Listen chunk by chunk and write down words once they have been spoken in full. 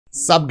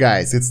Sup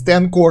guys, it's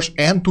Kosh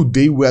and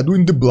today we are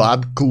doing the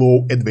Blood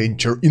Claw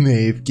adventure in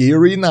AFK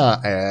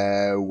arena.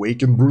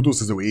 Awakened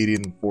Brutus is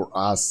waiting for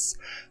us.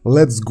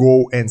 Let's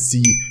go and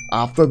see.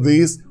 After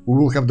this we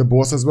will have the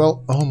boss as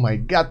well. Oh my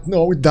god,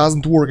 no, it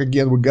doesn't work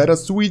again. We gotta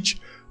switch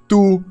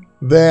to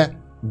the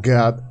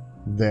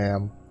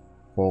goddamn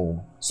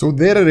phone. So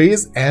there it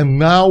is, and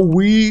now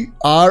we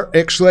are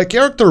actually a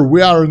character.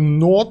 We are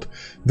not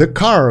the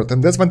card,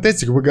 and that's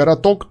fantastic. We gotta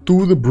talk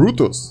to the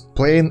Brutus,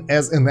 playing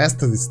as an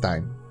Esther this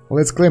time.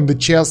 Let's claim the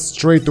chest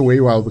straight away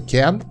while we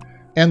can.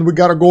 And we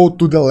gotta go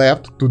to the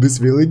left, to this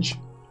village.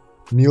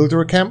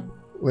 Military camp.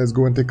 Let's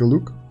go and take a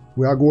look.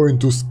 We are going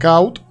to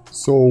scout.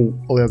 So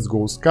let's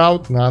go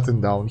scout.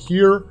 Nothing down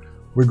here.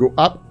 We go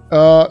up.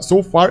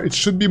 So far it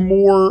should be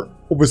more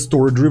of a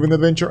story-driven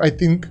adventure, I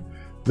think,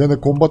 than a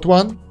combat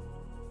one.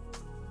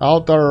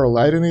 Altar,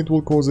 lighting it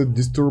will cause a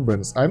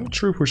disturbance. I'm not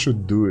sure if we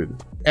should do it.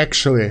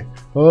 Actually,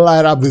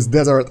 light up this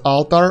desert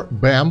altar.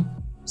 Bam.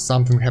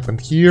 Something happened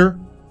here.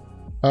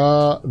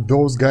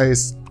 Those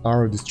guys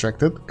are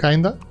distracted,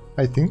 kinda,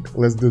 I think.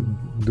 Let's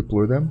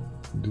deploy them.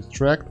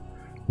 Distract.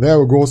 There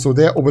we go. So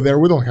there, over there,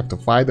 we don't have to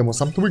fight them or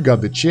something. We got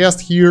the chest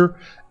here,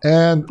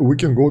 and we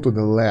can go to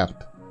the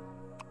left.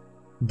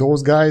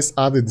 Those guys,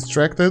 are they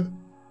distracted?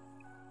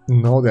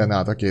 No, they're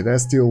not. Okay, they're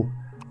still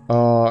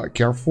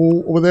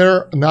careful over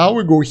there. Now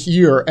we go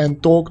here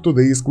and talk to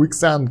this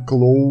quicksand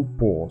claw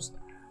post.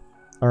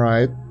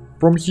 Alright.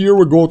 From here,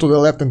 we go to the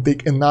left and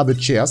take another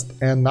chest.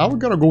 And now we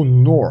gotta go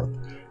north.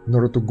 In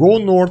order to go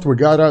north, we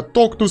gotta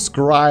talk to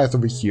Scryeth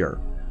over here.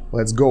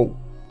 Let's go.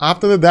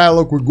 After the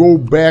dialogue, we go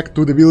back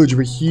to the village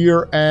over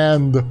here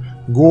and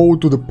go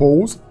to the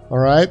post.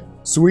 Alright,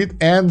 sweet.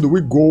 And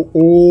we go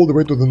all the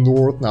way to the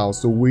north now,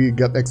 so we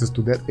got access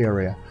to that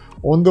area.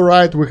 On the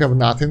right, we have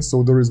nothing,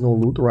 so there is no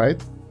loot,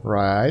 right?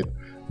 Right.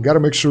 Gotta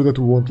make sure that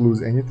we won't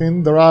lose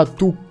anything. There are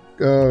two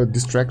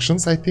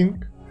distractions, I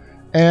think.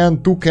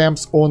 And two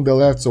camps on the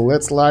left, so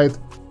let's light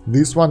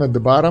this one at the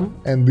bottom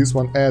and this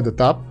one at the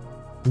top.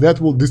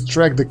 That will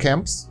distract the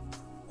camps,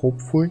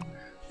 hopefully.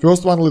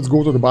 First one, let's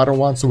go to the bottom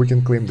one so we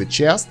can claim the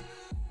chest.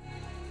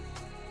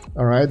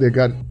 Alright, they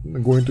got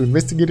going to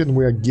investigate it and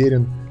we are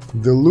getting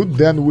the loot.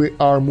 Then we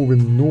are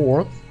moving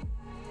north.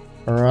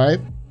 Alright.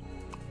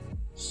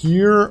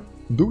 Here,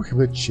 do we have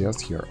a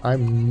chest here?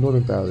 I'm not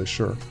entirely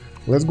sure.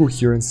 Let's go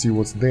here and see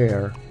what's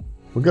there.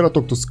 We gotta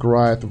talk to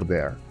Scryeth over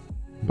there.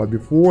 But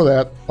before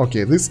that,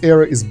 okay, this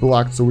area is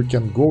blocked so we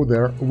can go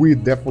there. We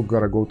definitely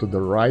gotta go to the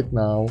right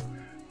now.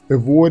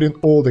 Avoiding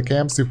all the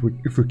camps if we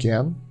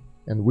can,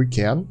 and we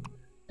can.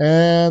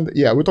 And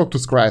yeah, we talk to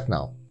Scryeth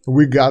now.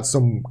 We got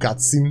some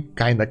cutscene,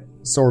 kinda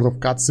sort of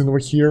cutscene over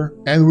here,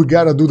 and we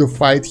gotta do the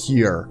fight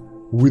here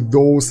with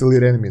those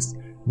elite enemies.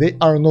 They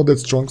are not that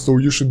strong, so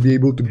you should be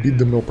able to beat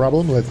them no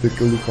problem. Let's take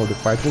a look how the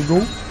fight will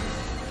go.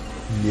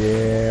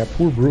 Yeah,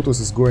 poor Brutus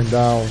is going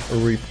down.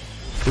 Rip,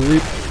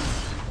 rip.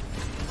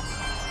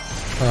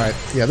 Alright,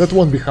 yeah, that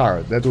won't be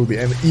hard. That will be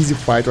an easy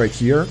fight right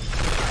here.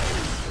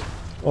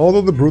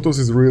 Although the Brutus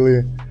is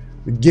really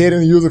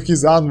getting use of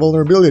his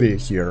invulnerability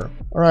here.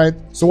 Alright,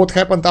 so what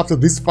happened after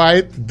this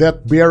fight?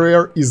 That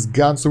barrier is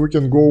gone, so we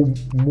can go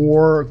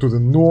more to the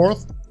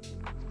north.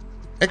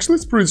 Actually,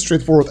 it's pretty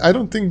straightforward. I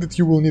don't think that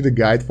you will need a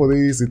guide for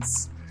this.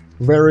 It's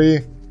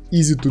very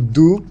easy to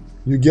do.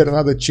 You get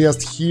another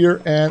chest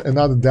here and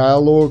another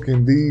dialogue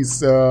in this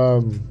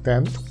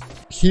tent.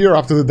 Here,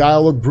 after the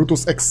dialogue,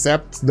 Brutus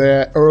accepts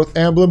the Earth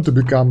emblem to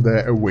become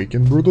the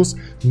Awakened Brutus.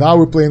 Now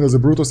we're playing as a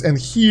Brutus, and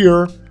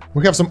here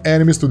we have some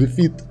enemies to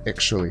defeat,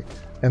 actually.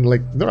 And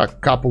like, there are a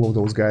couple of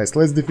those guys.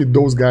 Let's defeat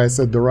those guys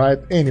at the right.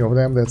 Any of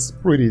them, that's a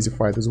pretty easy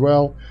fight as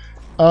well.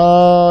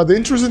 The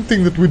interesting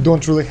thing that we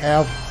don't really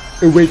have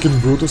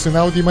Awakened Brutus in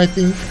our team, I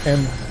think.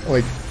 And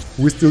like,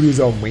 we still use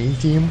our main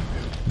team.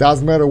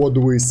 Doesn't matter what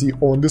do we see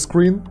on the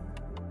screen.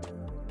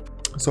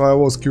 So I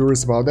was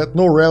curious about that.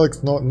 No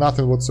relics,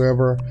 nothing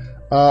whatsoever.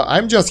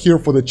 I'm just here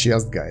for the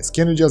chest, guys.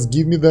 Can you just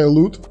give me the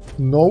loot?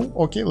 No?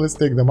 Okay, let's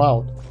take them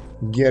out.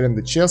 Get in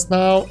the chest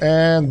now,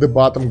 and the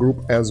bottom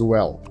group as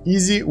well.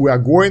 Easy, we are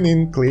going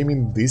in,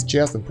 claiming this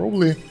chest, and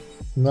probably...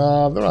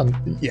 Nah,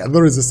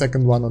 there is a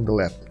second one on the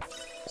left.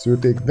 So you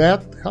take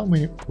that. How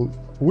many...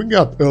 We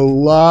got a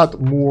lot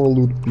more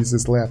loot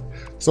pieces left.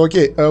 So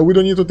okay, we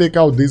don't need to take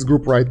out this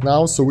group right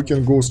now, so we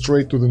can go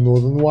straight to the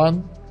northern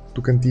one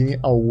to continue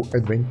our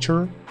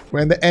adventure.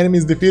 When the enemy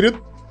is defeated,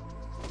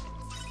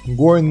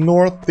 going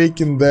north,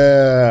 taking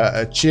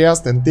the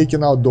chest and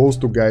taking out those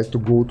two guys to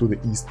go to the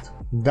east.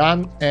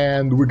 Done,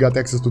 and we got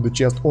access to the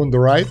chest on the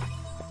right.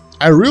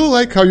 I really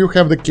like how you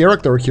have the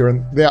character here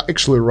and they are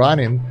actually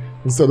running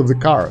instead of the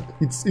card.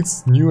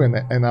 It's new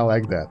and I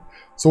like that.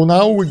 So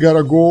now we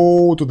gotta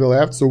go to the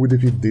left so we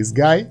defeat this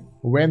guy.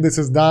 When this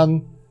is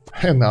done,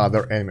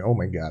 another enemy, oh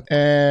my god.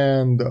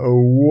 And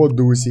what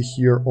do we see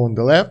here on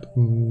the left?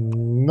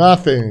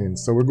 Nothing.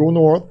 So we go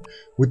north,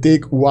 we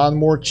take one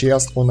more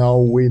chest on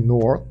our way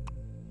north.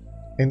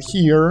 And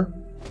here,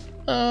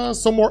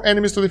 some more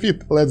enemies to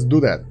defeat. Let's do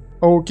that.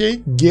 Okay,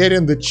 get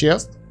in the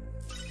chest.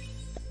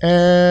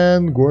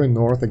 And going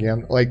north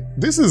again. Like,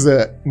 this is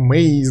a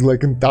maze,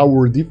 like in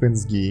tower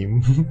defense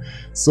game.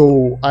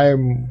 So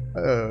I'm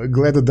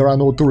glad that there are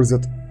no tourists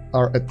that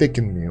are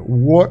attacking me.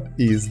 What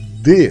is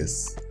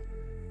this?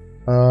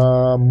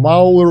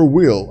 Mauler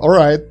wheel.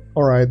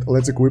 Alright,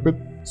 let's equip it.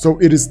 So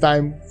it is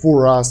time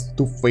for us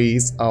to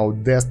face our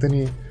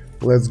destiny.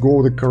 Let's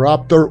go, the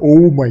Corruptor.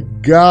 Oh my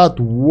god,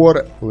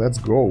 what? Let's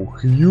go.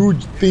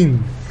 Huge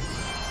thing.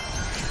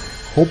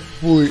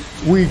 Hopefully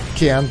we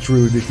can't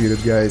really defeat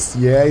it, guys.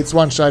 Yeah, it's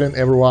one-shotting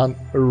everyone.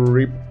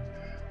 RIP.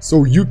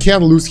 So you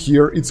can lose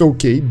here, it's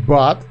okay,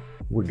 but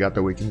we got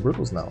the Waking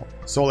Brutus now.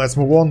 So let's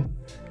move on.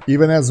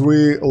 Even as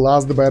we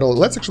lost the battle,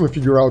 let's actually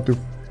figure out if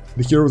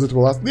the heroes that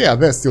we lost, yeah,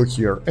 they're still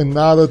here.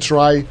 Another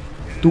try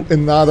to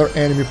another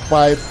enemy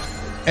fight,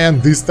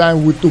 and this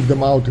time we took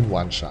them out in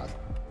one shot.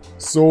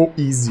 So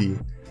easy,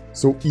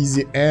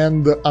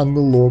 and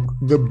unlock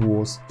the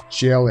boss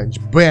challenge.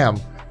 Bam!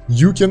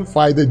 You can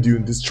fight the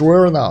Dune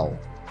Destroyer now.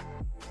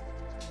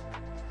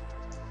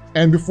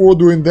 And before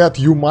doing that,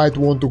 you might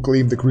want to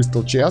claim the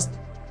crystal chest.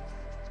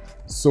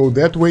 So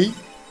that way...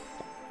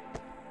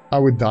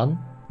 Are we done?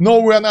 No,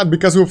 we are not,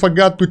 because we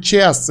forgot 2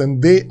 chests,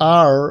 and they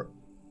are...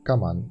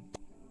 Come on.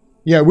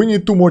 Yeah, we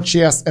need 2 more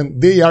chests,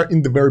 and they are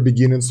in the very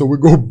beginning, so we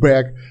go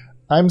back.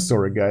 I'm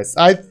sorry, guys.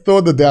 I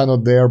thought that they are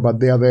not there, but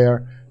they are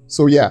there.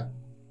 So yeah,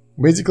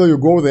 basically you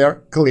go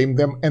there, claim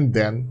them, and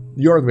then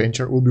your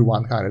adventure will be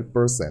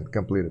 100%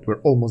 completed. We're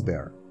almost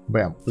there.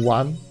 Bam.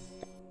 1.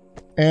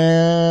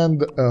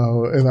 And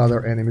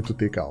another enemy to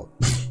take out.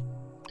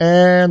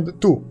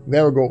 And 2.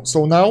 There we go.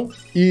 So now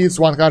it's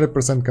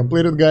 100%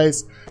 completed,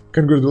 guys.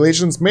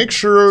 Congratulations. Make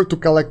sure to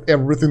collect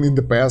everything in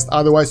the past,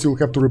 otherwise you'll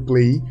have to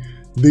replay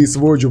this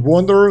Voyage of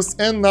Wonders.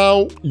 And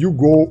now you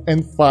go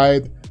and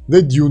fight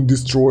the Dune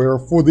Destroyer.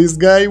 For this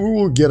guy, we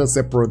will get a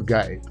separate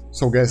guide.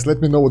 So guys,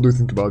 let me know what do you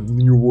think about the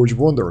new Voyage of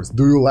Wonders.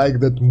 Do you like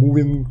that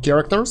moving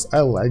characters?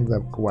 I like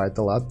them quite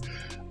a lot.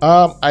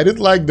 I did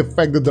like the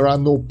fact that there are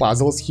no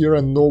puzzles here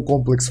and no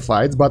complex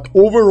fights, but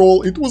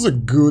overall it was a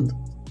good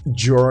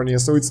journey,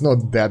 so it's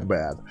not that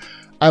bad.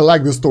 I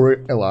like the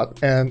story a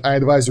lot, and I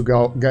advise you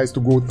guys to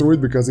go through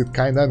it, because it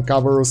kinda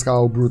uncovers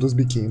how Brutus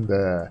became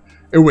the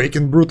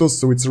Awakened Brutus,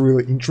 so it's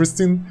really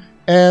interesting.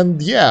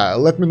 And yeah,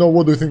 let me know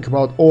what do you think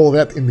about all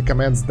that in the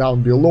comments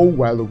down below.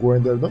 While you're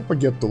going there, don't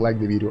forget to like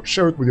the video,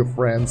 share it with your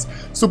friends,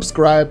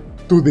 subscribe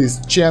to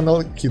this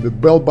channel, hit the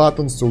bell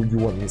button so you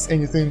won't miss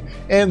anything,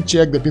 and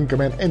check the pinned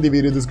comment and the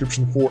video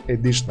description for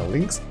additional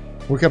links.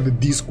 We have the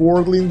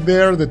Discord link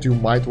there that you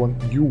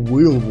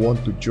will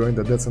want to join,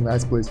 that's a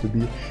nice place to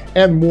be,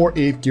 and more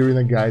AFK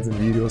Arena guides and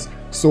videos.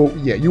 So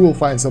yeah, you will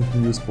find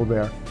something useful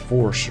there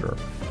for sure.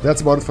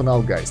 That's about it for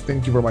now, guys.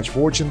 Thank you very much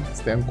for watching.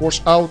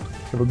 Kosh out.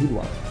 Have a good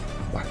one.